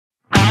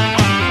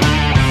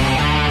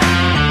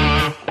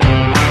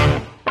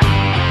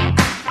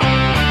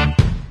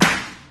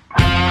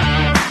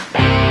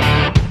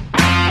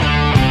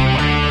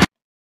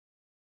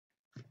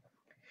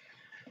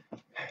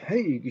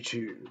Hey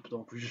YouTube,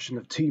 Dark Richician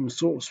of Team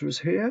Sorcerers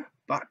here,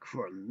 back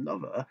for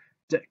another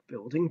deck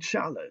building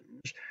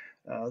challenge.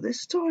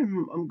 This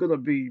time I'm going to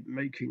be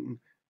making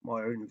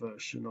my own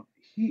version of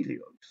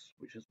Helios,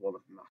 which is one of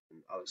Matt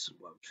and Alison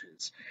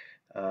Welch's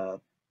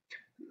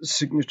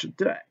signature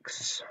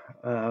decks.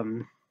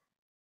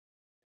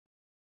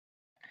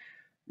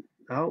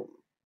 Now,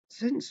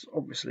 since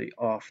obviously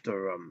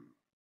after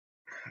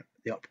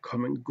the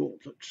upcoming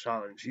Gauntlet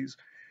challenge, he's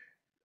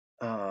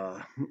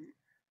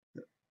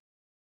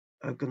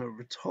going to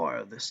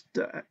retire this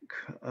deck.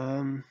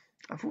 I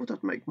thought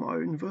I'd make my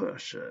own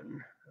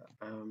version.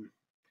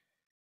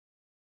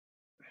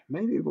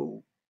 Maybe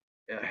we'll,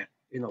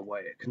 in a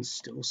way, it can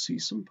still see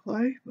some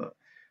play, but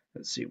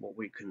let's see what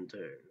we can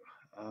do.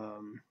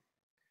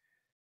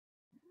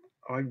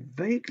 I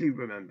vaguely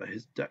remember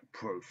his deck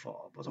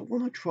profile, but I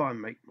want to try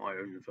and make my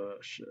own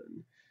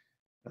version.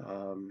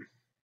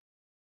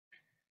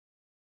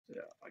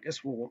 Yeah, I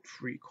guess we'll want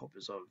 3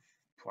 copies of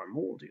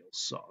Primordial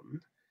Sun.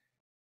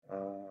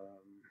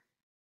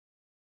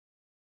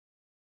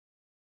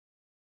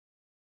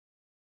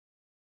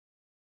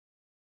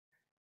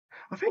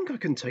 I think I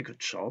can take a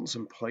chance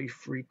and play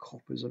 3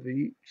 copies of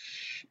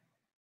each.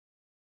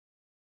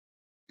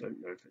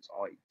 Don't know if it's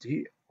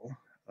ideal.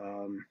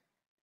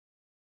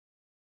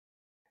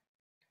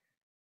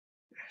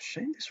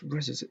 Shame this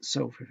reses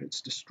itself if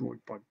it's destroyed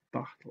by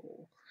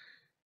battle.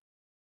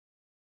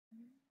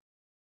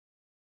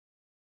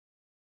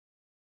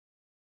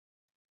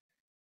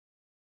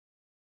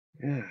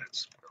 Yeah,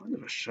 it's kind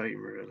of a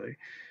shame, really.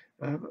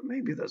 But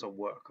maybe there's a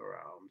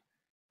workaround.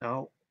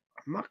 Now,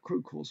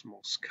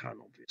 Macrocosmos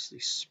can obviously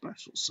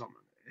special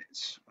summon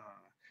it,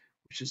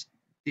 which is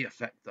the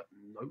effect that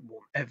no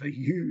one ever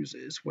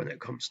uses when it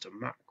comes to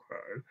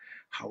Macro.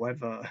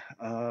 However,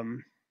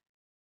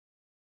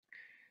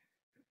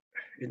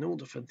 in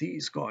order for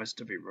these guys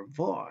to be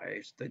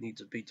revived, they need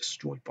to be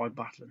destroyed by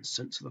battle and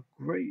sent to the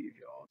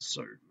graveyard.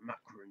 So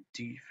Macro and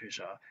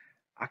D-Fissure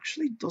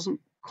actually doesn't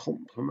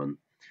complement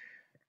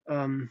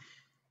the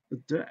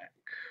deck,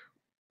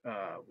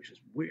 which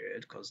is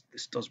weird because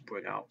this does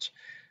bring out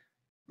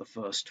the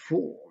first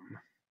form.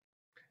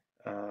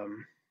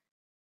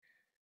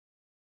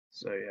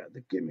 So yeah,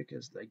 the gimmick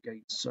is they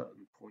gain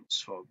certain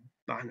points for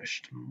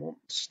banished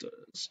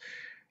monsters.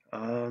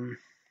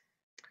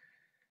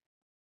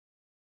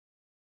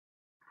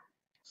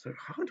 So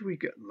how do we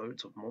get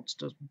loads of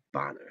monsters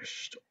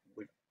banished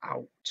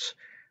without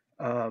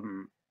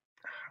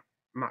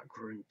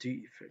Macro and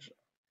D-Fissure?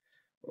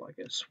 Well, I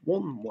guess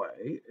one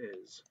way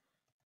is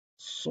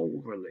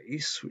Soul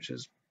Release, which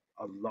is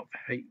a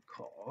love-hate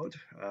card,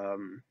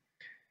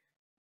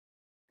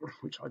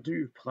 which I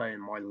do play in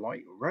my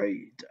Light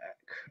Ray deck,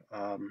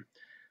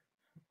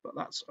 but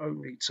that's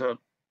only to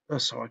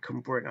so I can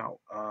bring out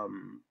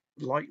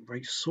Light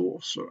Ray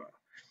Sorcerer.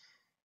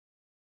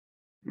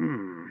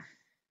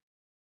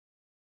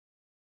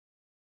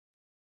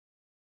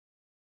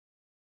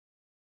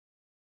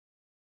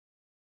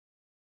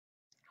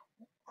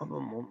 Other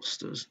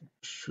monsters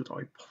should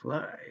I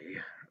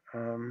play?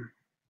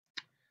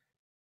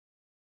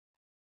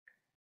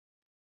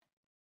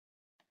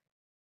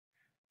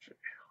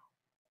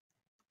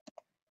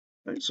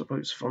 I don't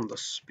suppose Thunder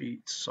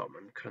Speed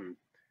Summon can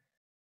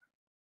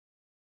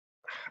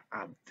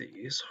add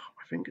these.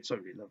 I think it's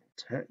only level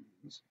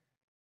 10s.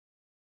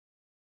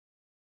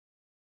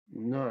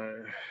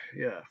 No,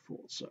 yeah, I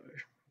thought so.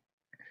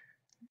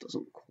 It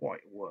doesn't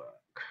quite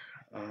work.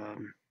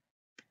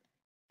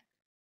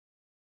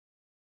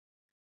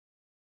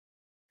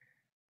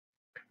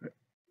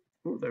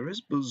 Oh, there is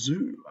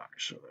Bazoo,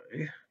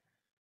 actually.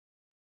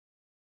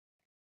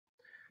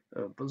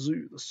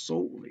 Bazoo, the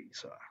Soul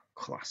Eater,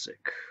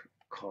 classic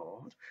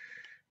card.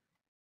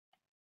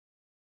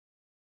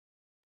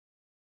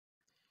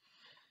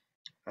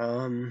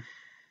 So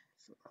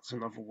that's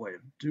another way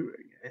of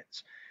doing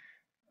it.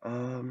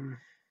 I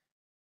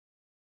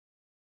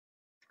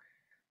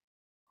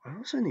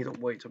also need a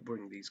way to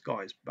bring these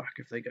guys back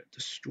if they get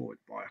destroyed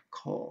by a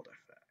card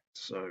effect.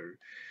 So,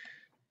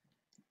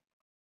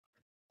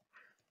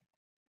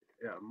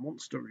 yeah,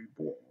 Monster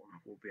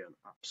Reborn will be an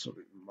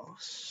absolute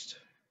must.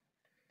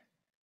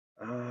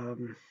 I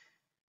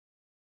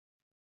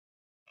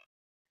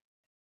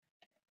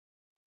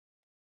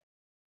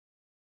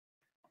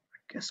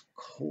guess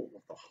Call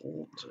of the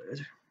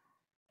Haunted.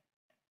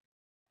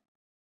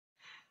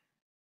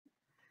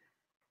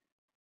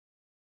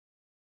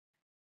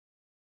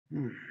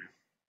 The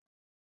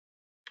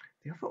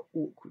other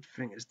awkward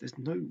thing is there's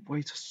no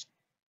way to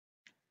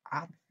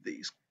add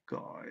these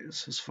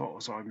guys, as far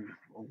as I'm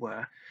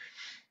aware.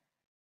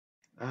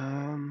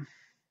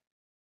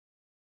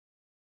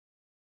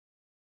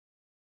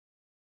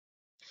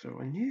 So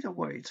I need a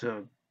way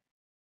to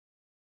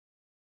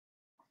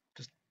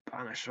just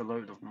banish a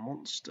load of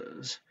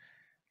monsters,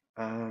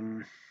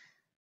 and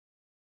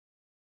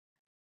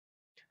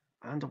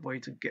a way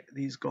to get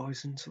these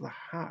guys into the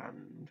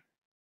hand.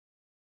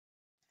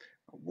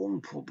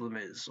 One problem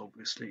is,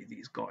 obviously,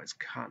 these guys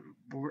can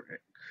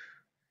brick.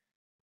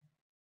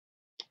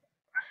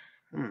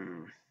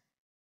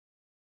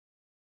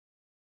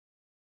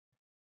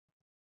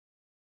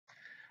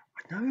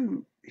 I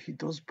know he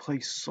does play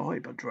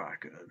Cyber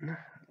Dragon.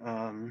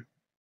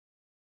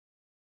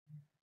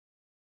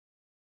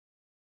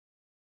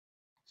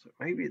 So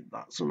maybe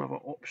that's another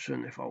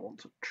option if I want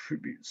to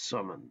tribute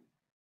summon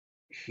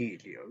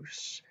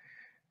Helios.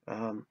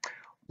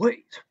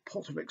 Wait,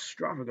 Pot of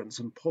Extravagance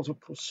and Pot of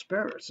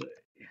Prosperity.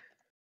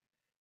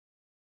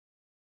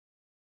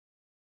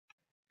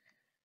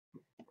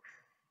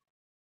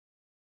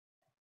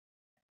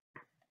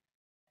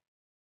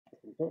 I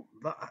want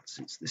that,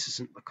 since this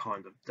isn't the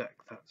kind of deck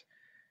that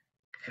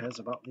cares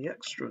about the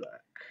extra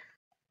deck.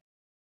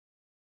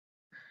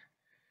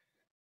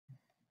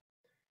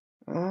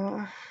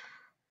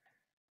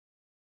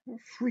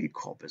 3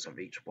 copies of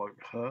each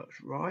won't hurt,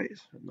 right?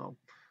 And I'll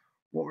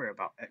worry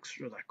about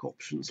extra deck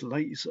options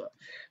later.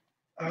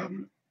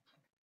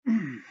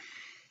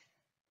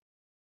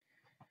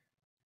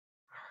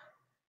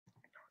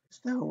 Is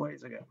there a way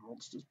to get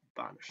monsters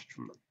banished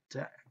from the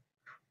deck,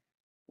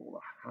 or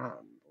the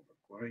hand, or the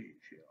graveyard?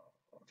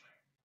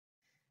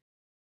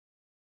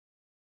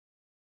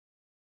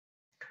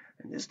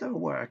 And is there a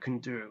way I can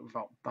do it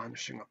without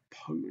banishing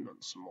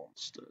opponents'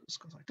 monsters?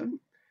 Because I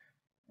don't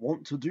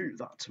want to do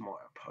that to my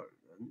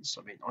opponents.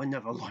 I mean, I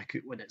never like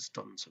it when it's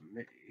done to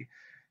me.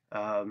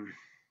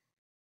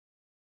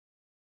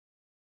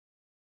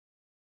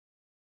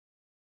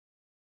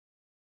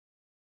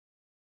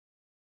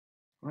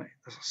 Right,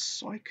 there's a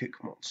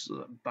psychic monster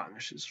that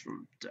banishes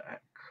from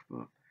deck,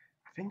 but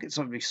I think it's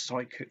only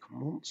psychic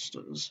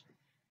monsters.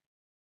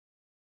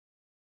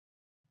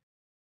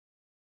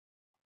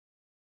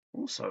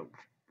 Also,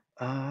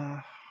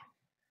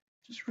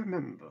 just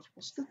remember,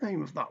 what's the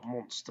name of that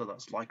monster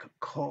that's like a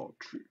card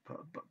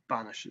trooper but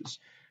banishes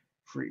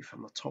free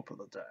from the top of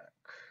the deck?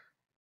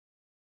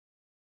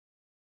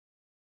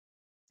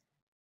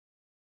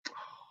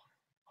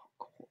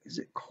 Oh, what is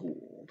it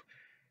called?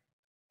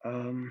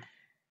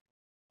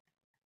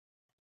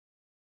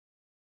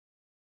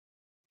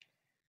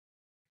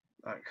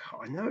 Like,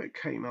 I know it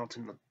came out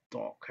in the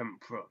Dark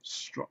Emperor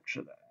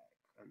structure deck,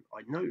 and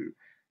I know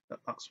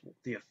that that's what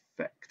the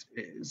effect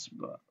is,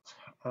 but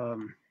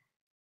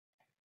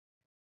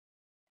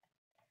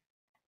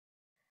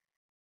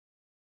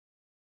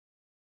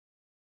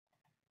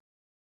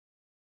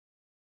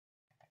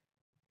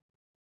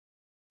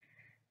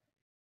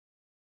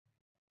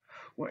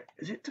wait,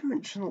 is it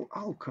Dimensional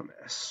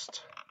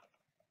Alchemist?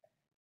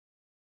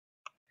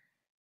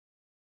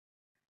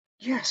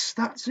 Yes,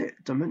 that's it,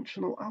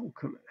 Dimensional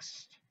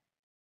Alchemist.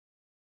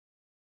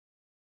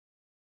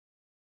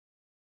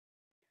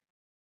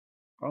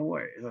 Oh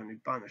wait, it only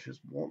banishes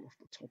one off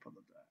the top of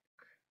the deck.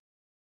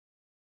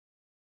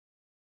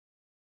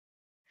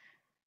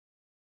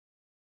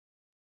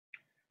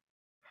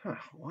 Huh,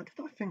 why did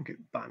I think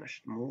it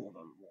banished more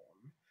than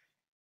one?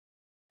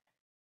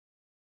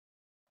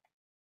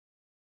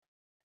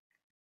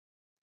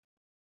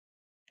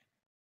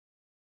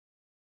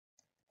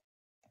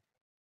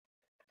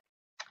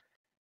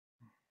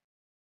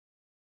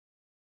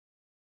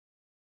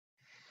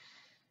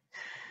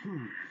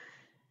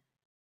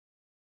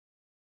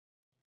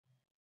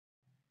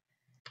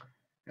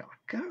 Yeah, I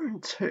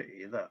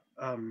guarantee that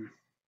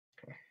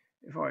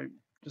if I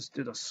just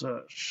did a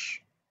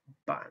search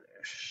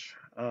banish,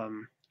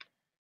 fucking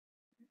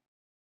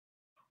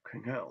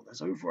hell,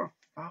 there's over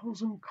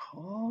 1,000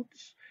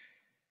 cards?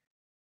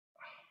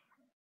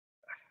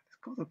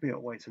 There's got to be a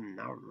way to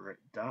narrow it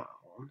down.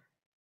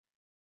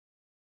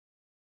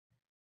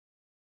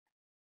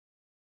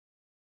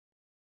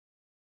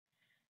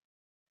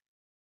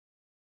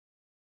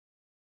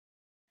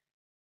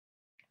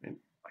 I mean,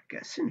 I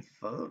guess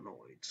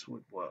Infernoids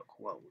would work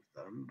well with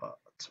them, but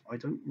I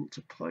don't want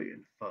to play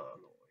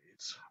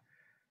Infernoids.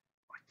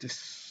 I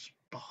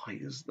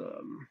despise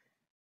them.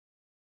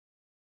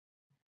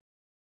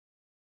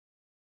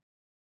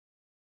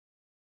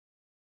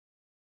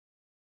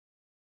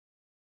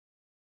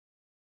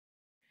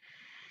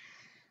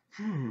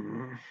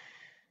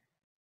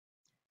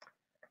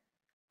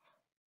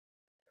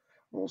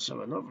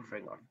 Also, another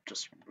thing I've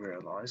just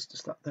realised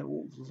is that they're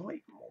all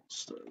light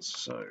monsters,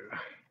 so I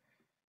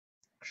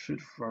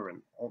should throw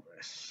in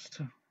Honest,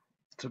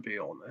 to be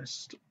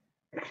honest.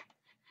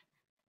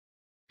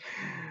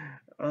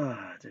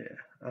 Ah, dear.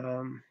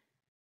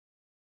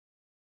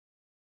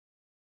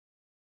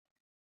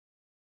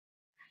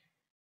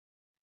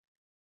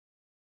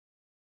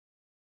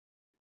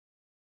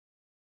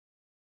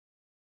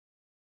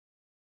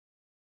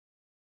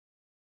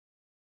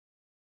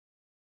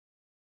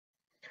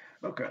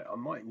 Okay, I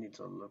might need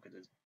to look at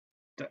his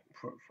deck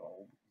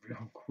profile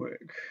real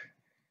quick.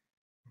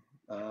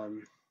 But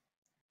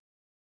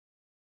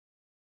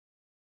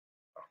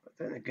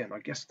then again, I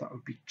guess that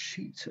would be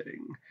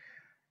cheating.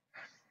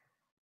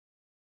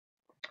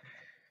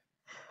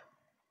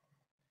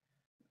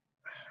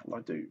 And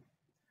I do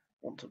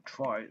want to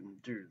try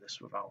and do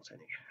this without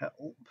any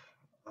help.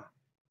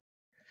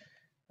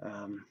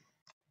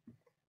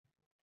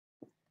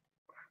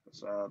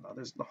 That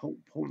is the whole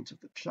point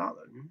of the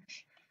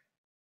challenge.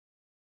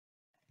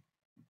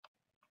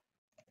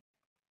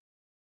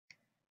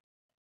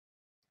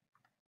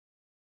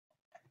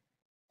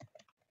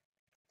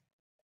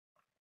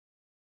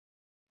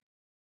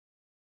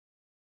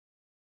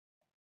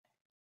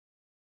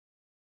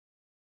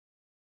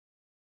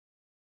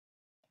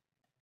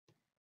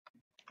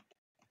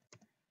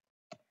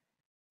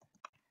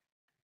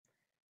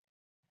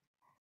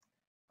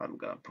 I'm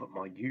going to put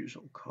my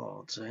usual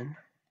cards in.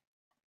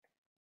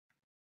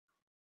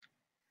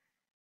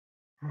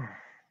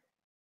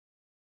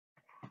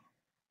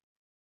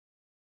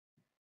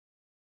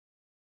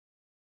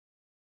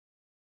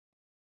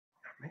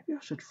 Maybe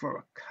I should throw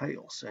a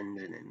Chaos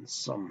Engine in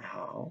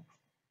somehow.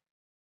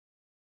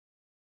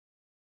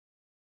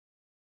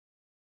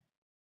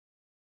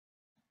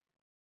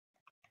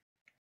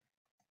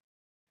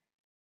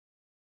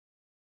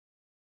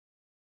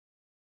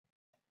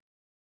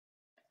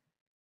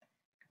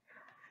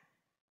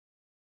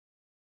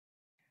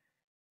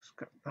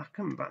 That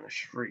can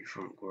banish 3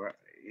 from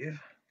grave.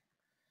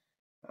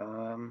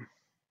 And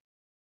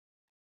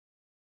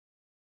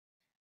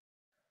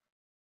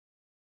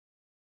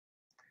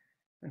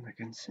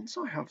again, since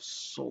I have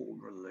Soul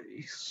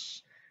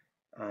Release,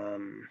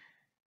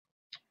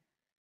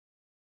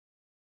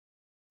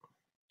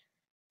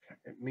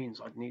 it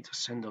means I'd need to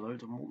send a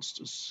load of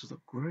monsters to the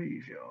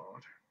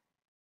graveyard.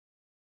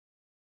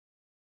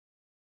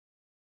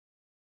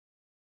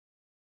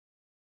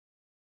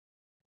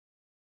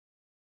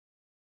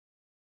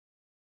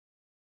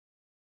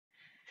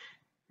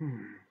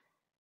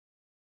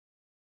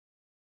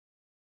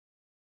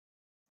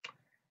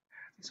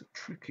 It's a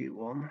tricky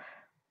one.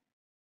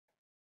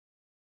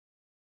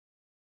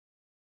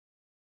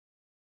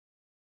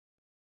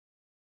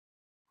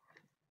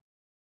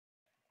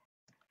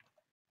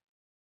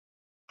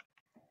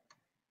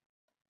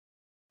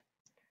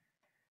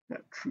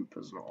 That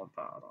Trooper's not a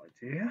bad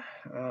idea.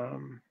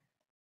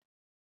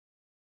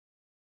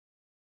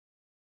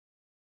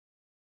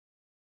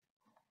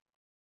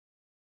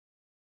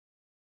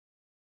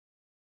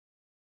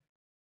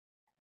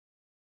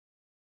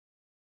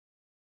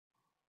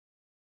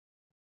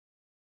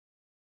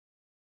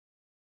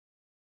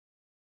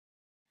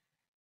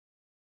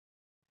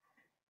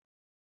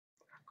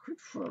 Could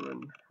throw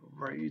in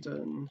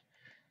Raiden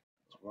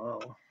as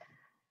well.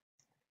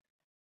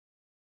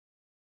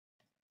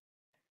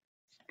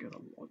 Get a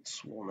Light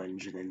Swan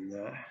engine in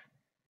there.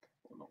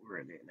 Well, not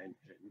really an engine,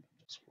 but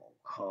just one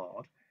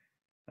card.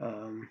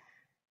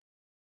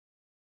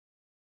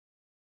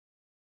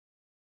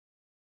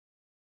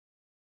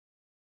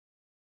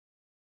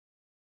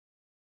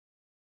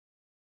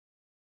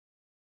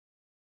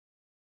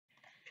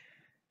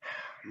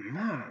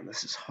 Man,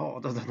 this is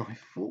harder than I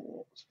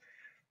thought.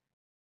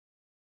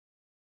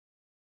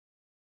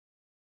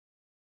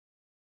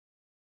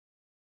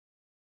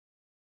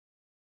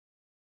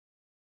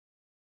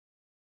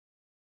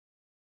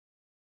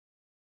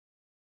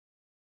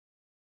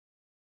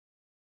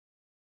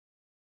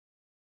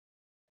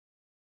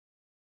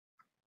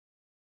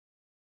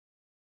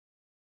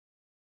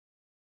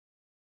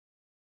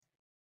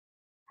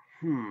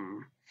 I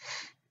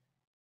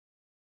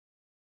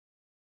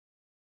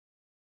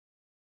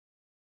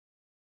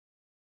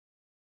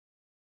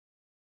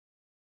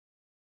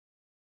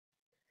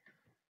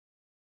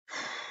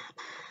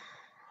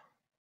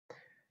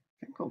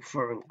think I'll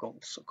throw in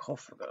Gold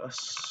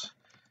Sarcophagus.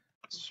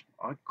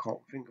 I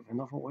can't think of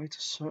another way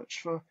to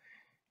search for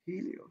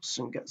Helios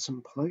and get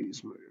some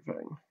plays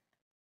moving.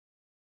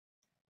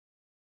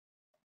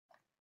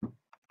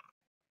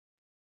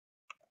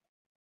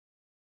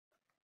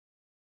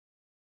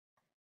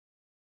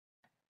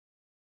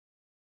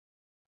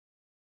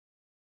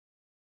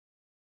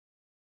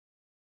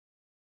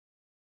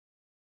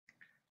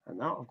 And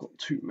now I've got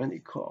too many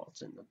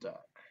cards in the deck.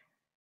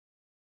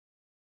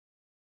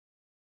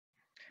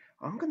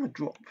 I'm going to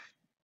drop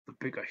the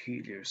bigger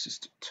Helios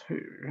to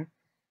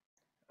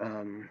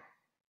 2.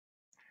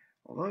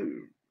 Although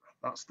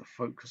that's the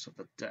focus of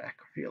the deck,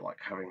 I feel like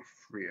having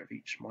 3 of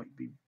each might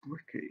be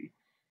bricky.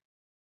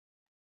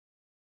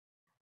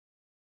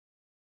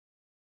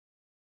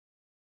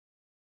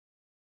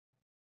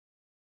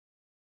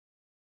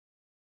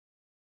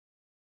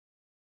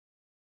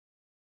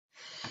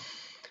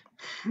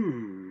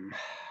 I'm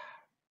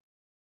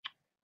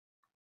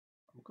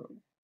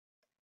going.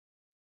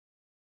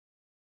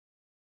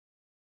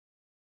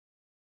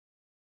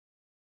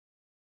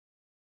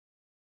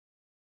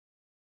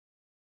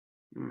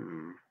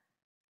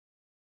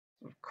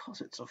 Of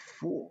course, it's a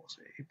 40,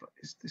 but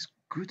is this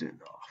good enough?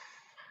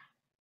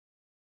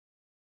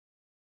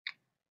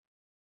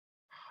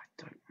 I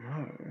don't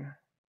know.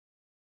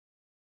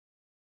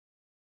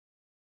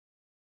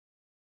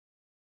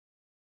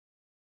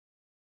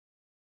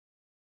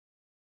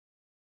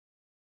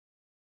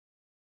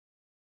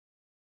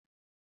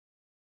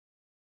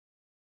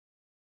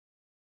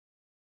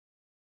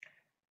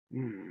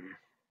 I'm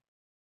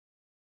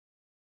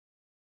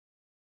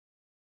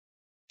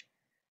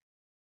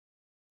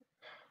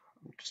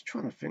just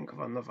trying to think of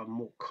another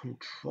more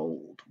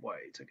controlled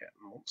way to get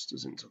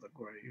monsters into the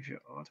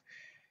graveyard.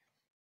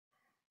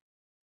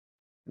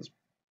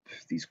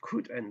 These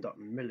could end up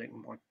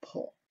milling my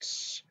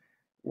pots.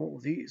 All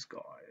these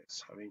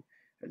guys. I mean,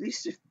 at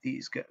least if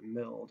these get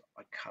milled,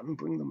 I can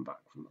bring them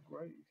back from the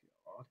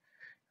graveyard.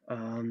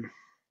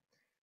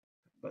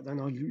 But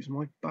then I lose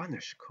my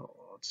banish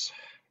cards.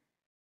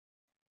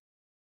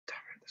 Damn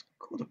it, there's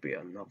got to be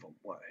another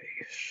way,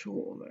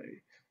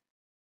 surely.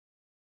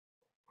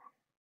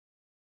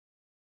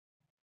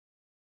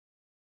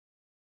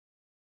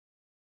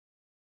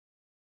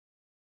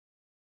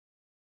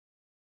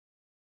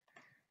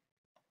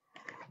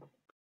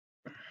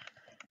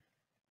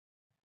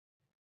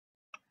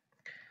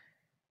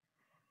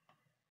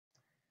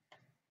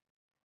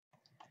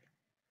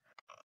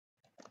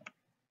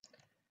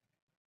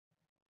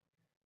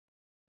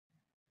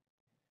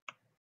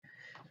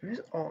 There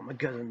is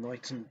Armageddon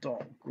Night and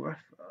Dark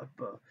Grepher,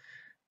 but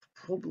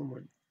the problem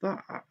with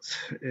that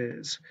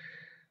is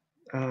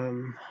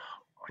I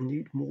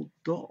need more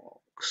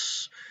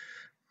darks.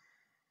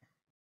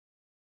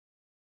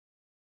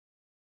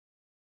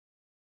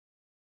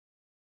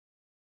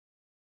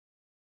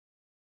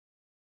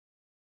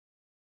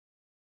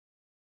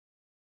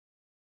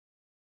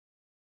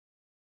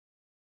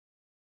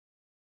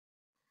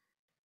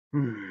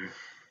 Hmm.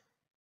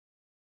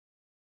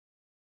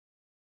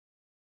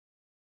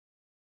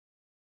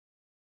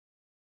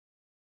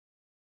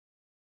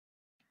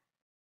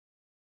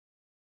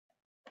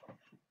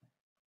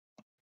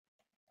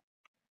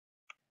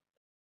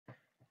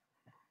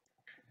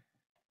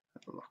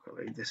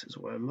 Luckily, this is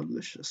where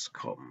malicious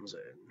comes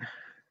in.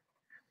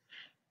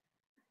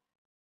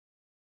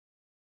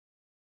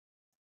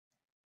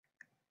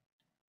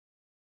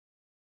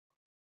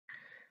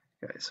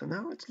 Okay, so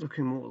now it's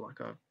looking more like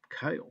a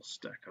chaos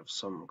deck of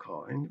some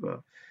kind,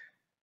 but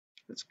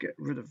let's get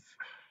rid of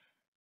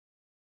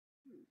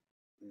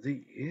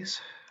these.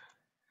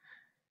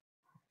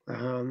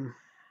 Because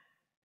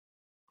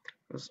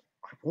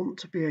I want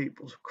to be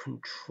able to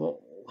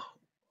control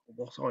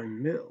what I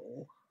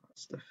mill.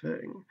 That's the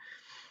thing.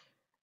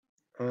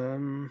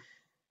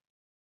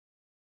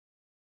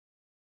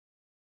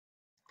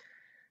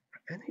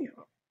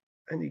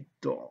 Any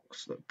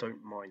dogs that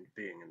don't mind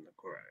being in the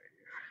grave.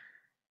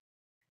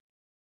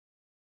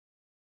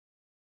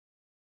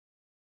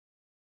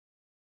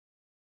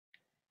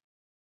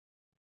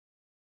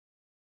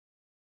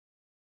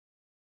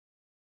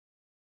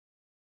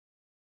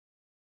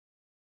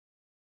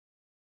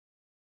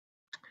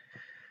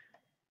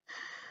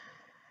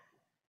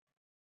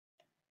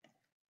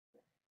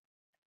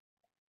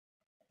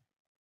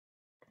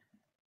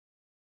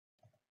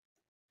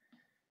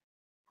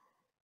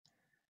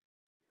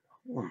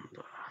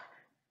 Wonder.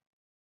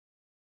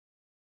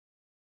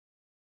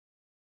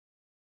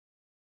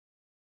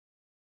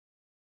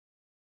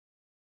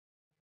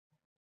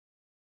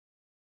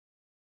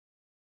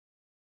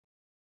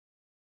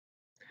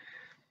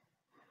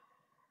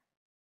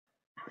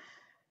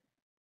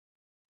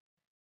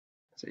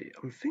 See,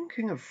 I'm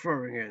thinking of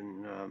throwing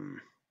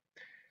in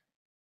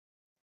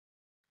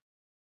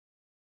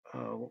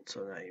what's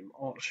her name?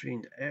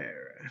 Archfiend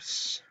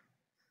Heiress.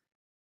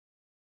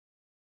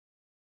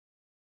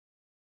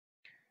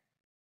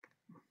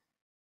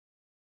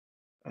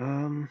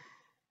 Um,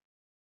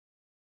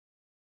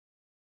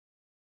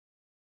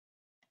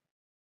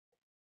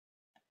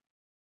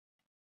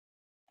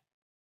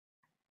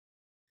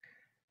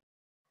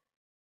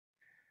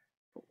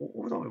 what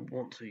would I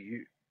want to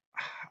use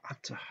add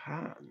to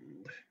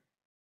hand?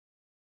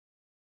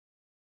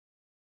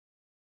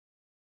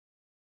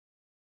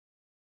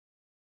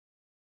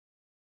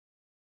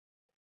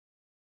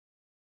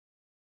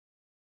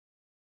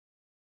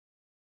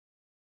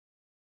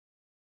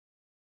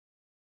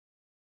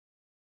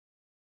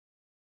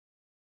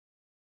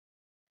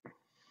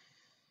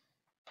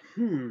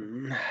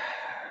 Hmm.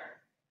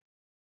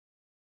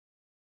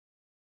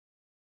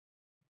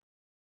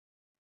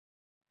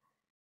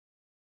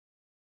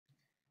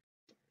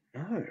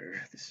 No,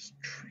 this is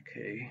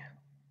tricky.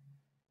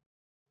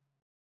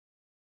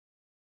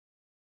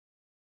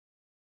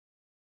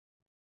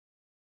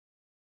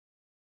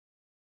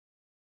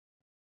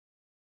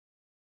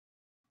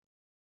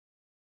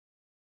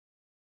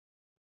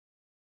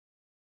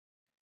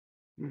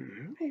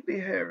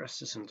 Maybe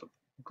Heiress isn't a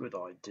good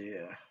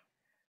idea.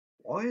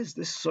 Why is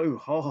this so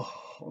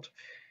hard?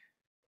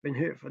 I've been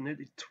here for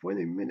nearly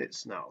 20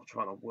 minutes now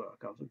trying to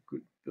work out a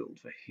good build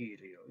for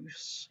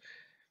Helios.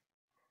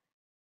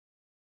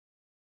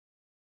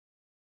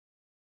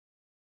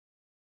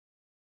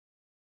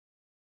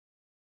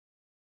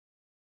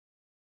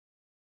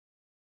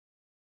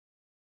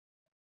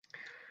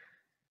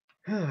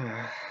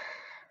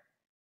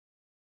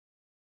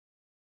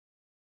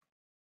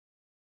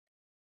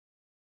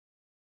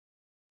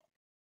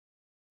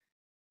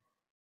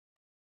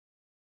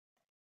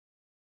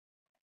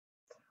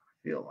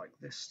 Feel like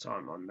this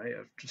time I may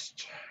have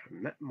just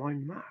met my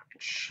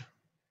match.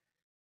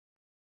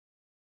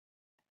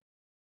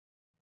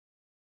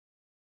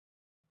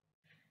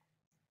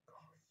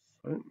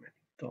 So many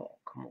dark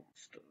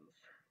monsters.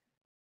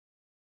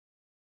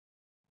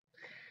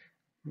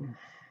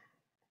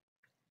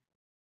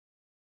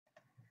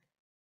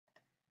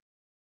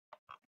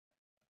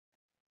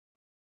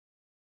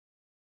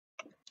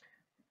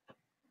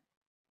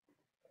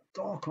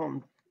 Dark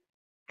on.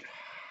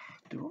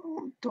 Do I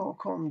want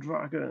Dark on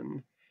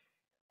Dragon?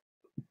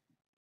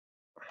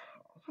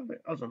 I'll have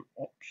it as an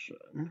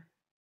option.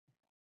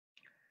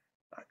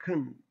 That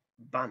can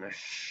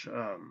banish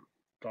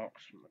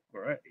Darks from the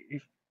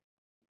grave.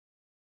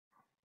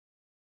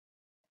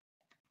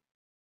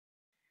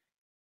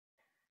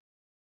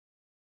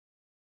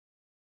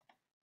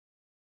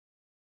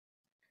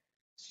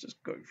 Let's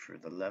just go through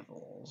the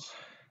levels.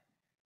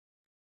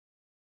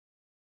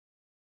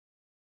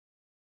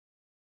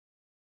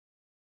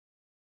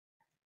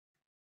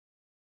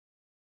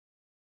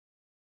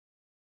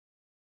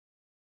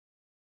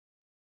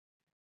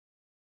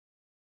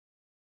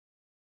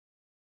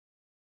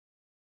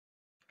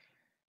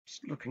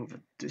 Just looking for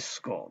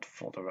discard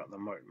fodder at the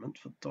moment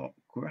for Dark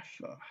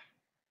Greffer.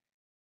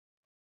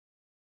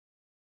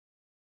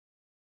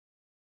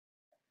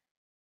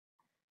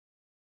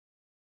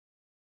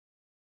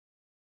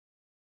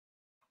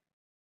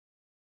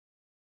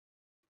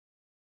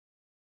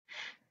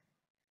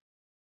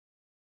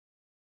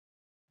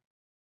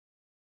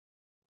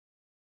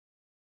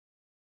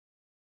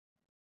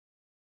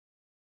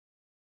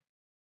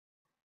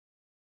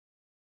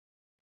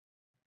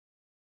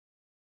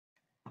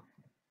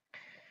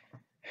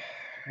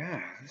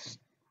 Yeah, this is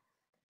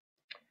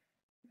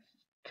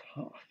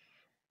tough.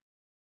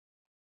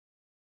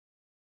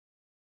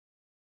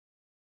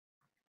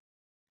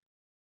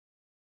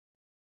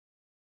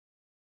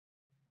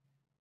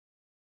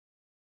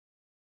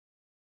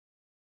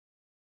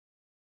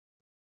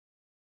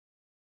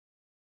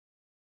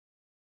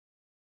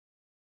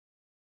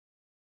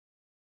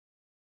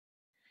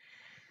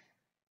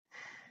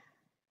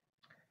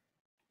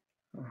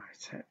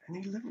 Alright,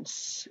 any level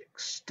 6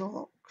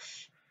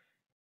 stocks?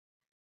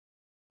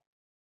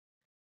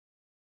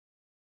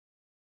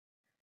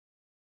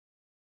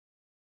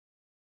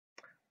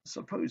 I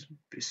suppose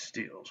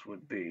Bestials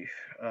would be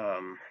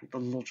the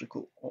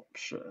logical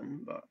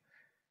option, but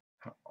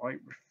I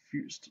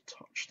refuse to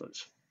touch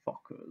those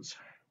fuckers.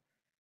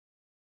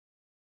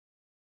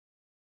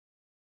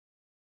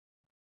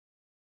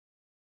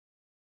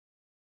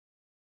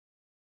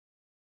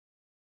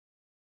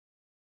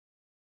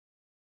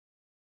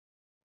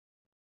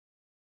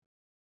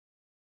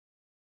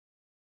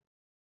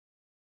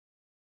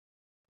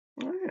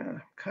 Oh yeah,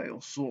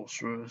 Chaos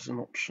Sorcerer is an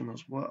option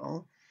as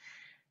well.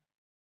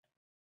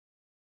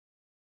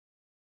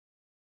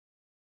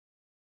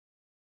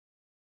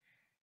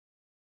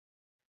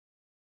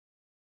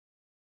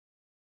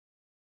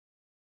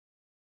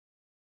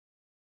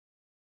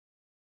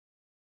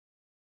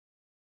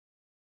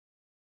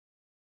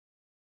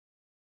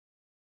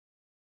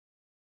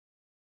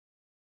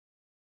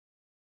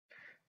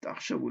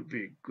 Dasher would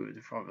be good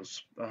if I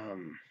was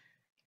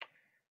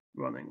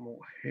running more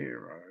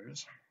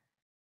heroes.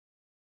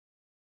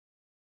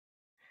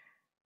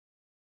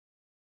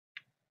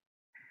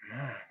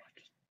 Man, I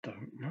just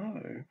don't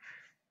know.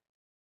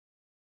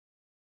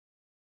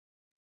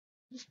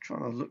 Just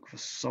trying to look for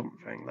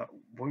something that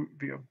won't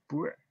be a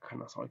brick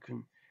and that I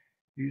can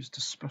use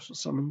to special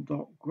summon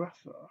Dark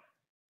Greffer.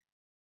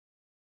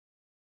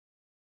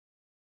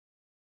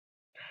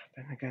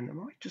 Then again, am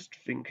I just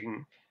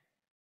thinking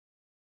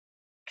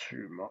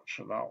too much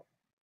about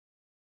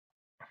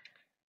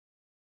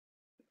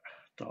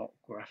Dark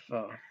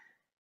Greffer?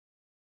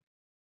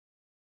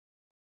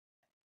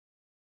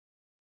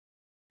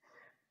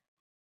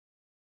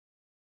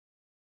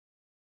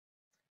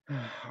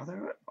 Are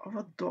there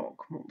other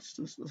dark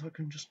monsters that I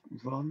can just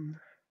run,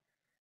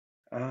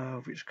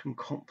 which can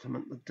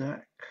complement the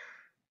deck?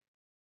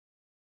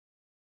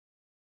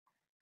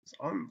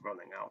 I'm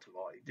running out of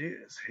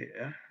ideas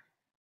here.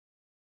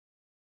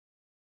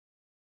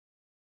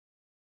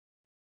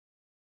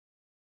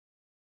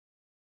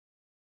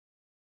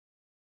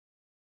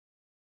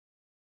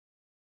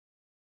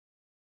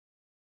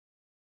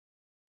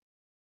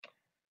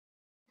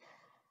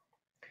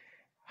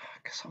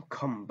 I guess I'll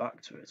come back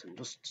to it and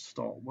just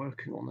start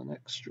working on an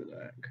extra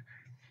deck.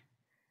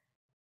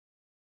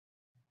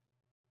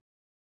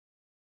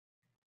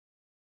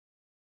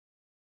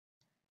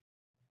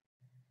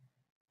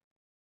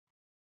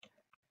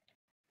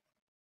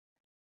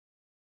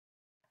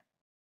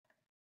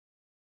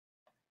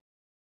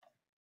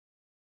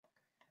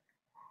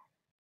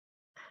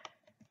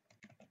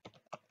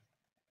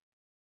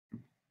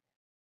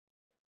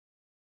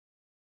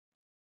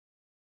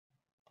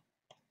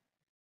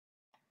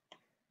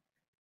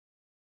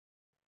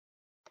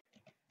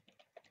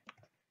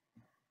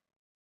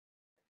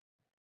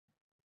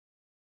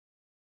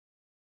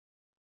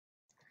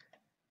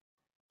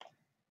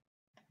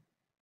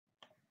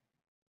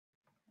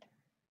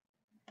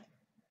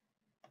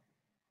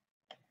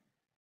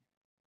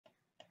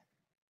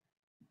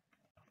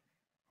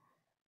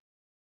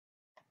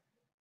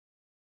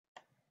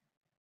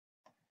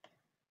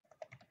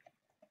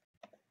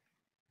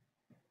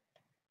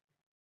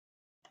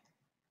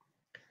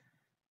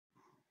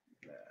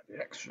 The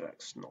extra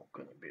deck's not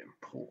going to be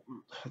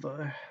important,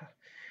 though.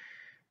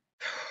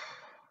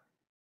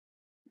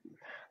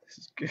 This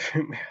is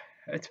giving me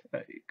a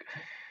headache.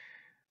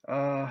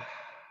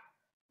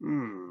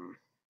 Hmm.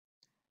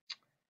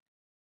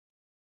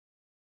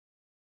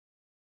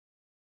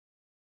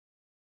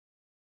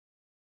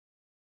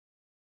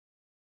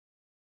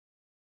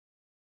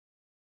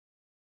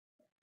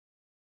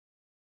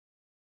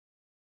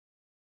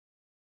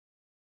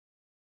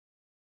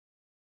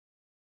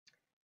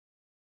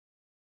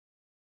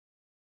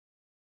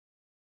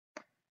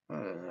 I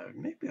don't know.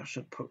 Maybe I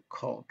should put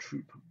Card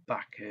Trooper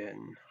back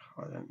in.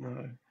 I don't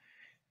know.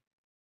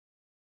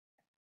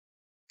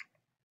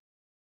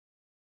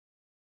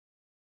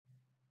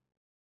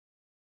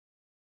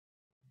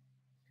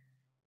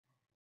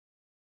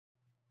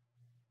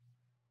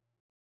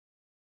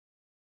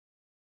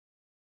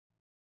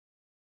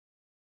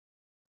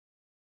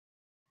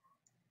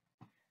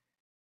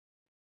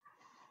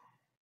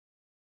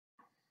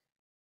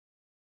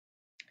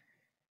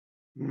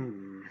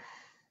 Hmm.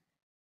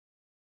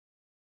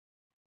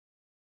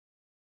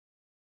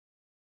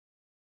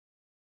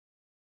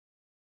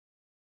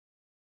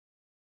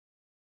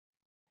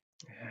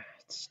 Yeah,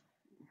 it's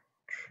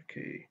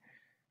tricky.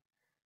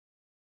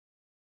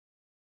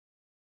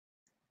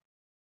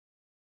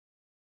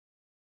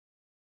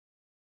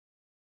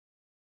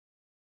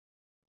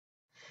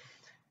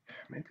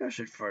 Maybe I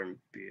should throw in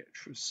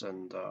Beatrice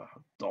and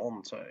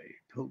Dante,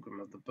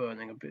 Pilgrim of the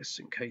Burning Abyss,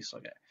 in case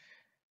I get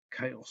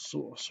Chaos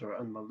Sorcerer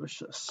and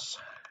Malicious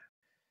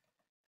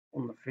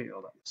on the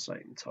field at the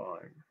same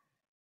time.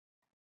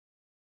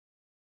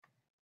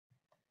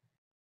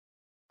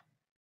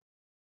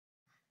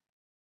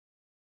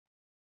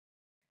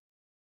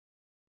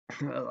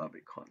 That'd be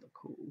kind of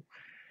cool.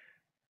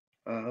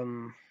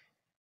 Um,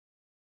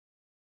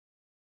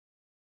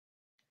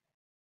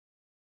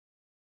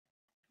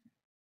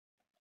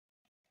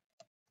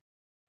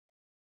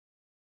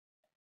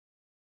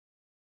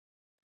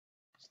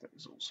 so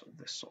there's also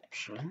this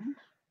option.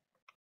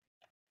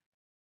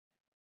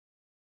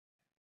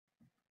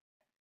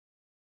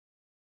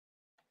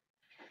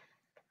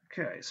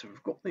 Okay, so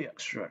we've got the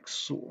extracts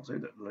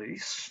sorted at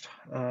least.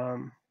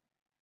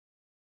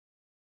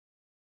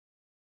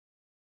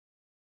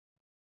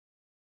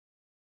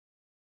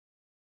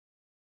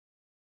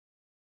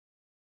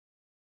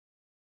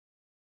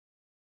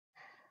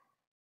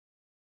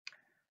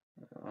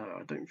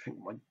 I don't think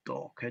my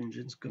Dark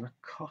Engine's gonna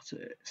cut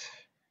it.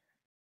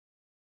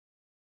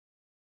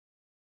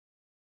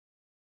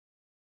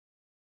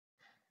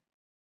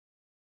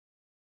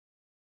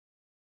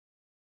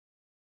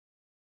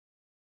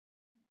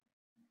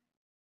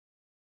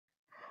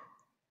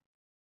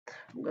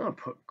 I'm gonna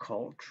put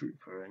Card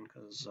Trooper in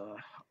because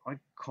I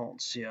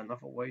can't see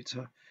another way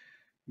to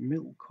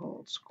mill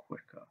cards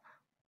quicker.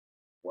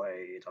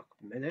 Wait a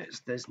minute,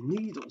 there's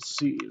Needle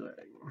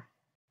Sealing.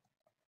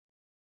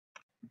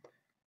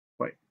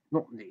 Wait,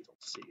 not Needle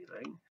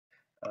Sealing.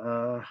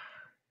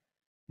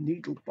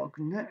 Needlebug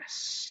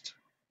Nest.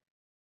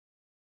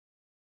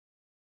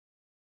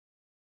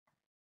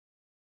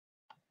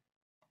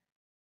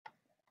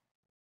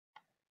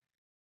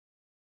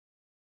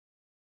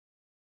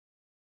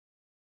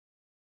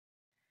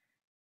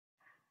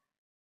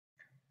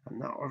 And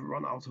now I've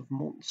run out of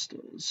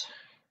monsters.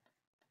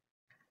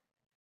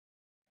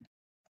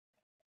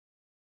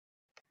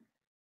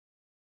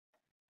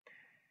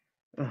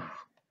 Oh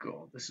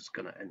god, this is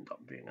going to end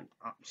up being an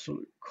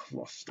absolute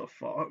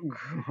clusterfuck.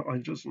 I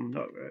just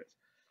know it.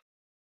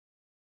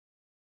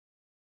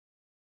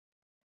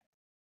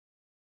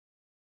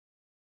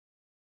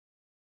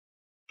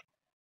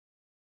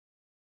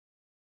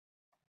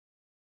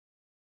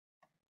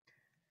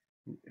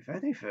 If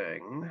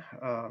anything,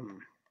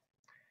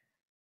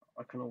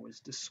 I can always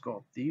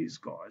discard these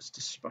guys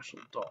to special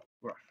Dark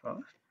Breather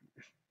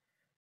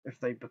if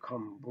they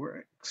become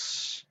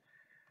bricks.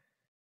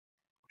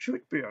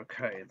 Should be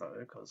okay though,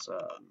 because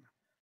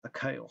the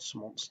Chaos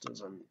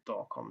Monsters and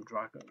Dark Arm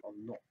Dragon are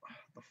not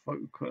the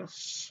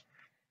focus.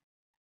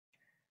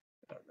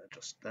 They're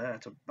just there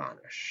to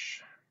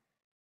banish.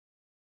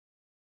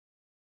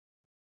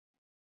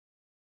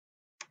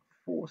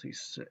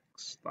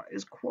 46, that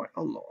is quite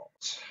a lot.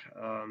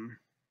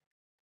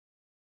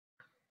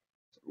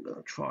 So I'm going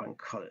to try and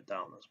cut it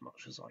down as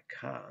much as I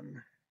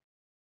can.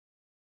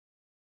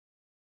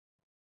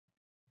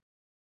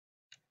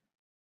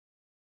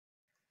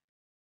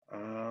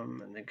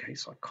 And in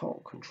case I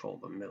can't control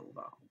the mill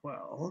that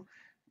well,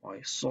 my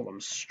Solemn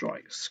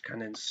Strikes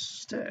can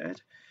instead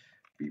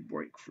be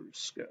Breakthrough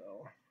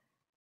Skill.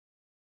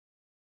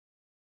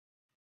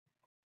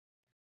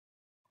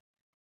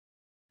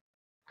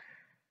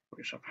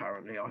 Which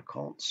apparently I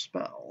can't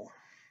spell.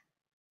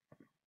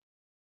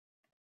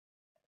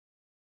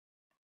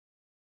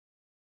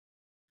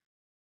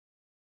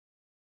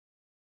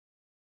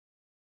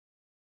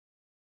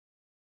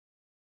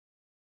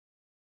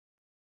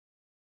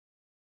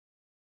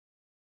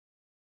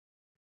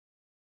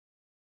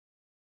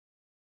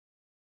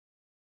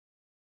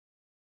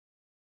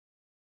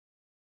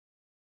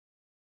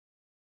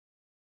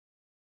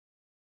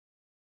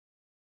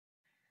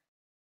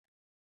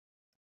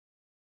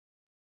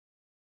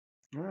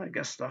 I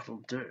guess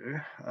that'll do.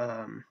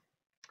 I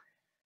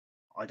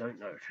don't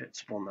know if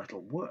it's one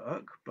that'll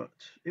work, but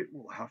it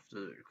will have to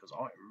do because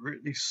I'm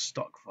really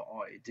stuck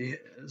for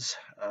ideas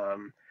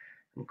and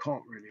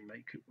can't really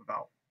make it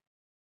without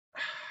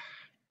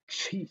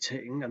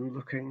cheating and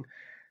looking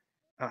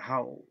at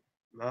how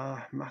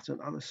Matt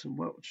and Alison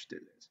Welch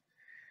did it.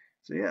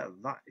 So yeah,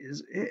 that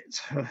is it.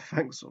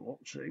 Thanks for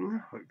watching.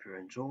 Hope you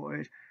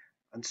enjoyed,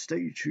 and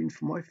stay tuned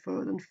for my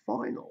third and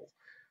final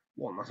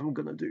one that I'm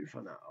going to do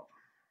for now.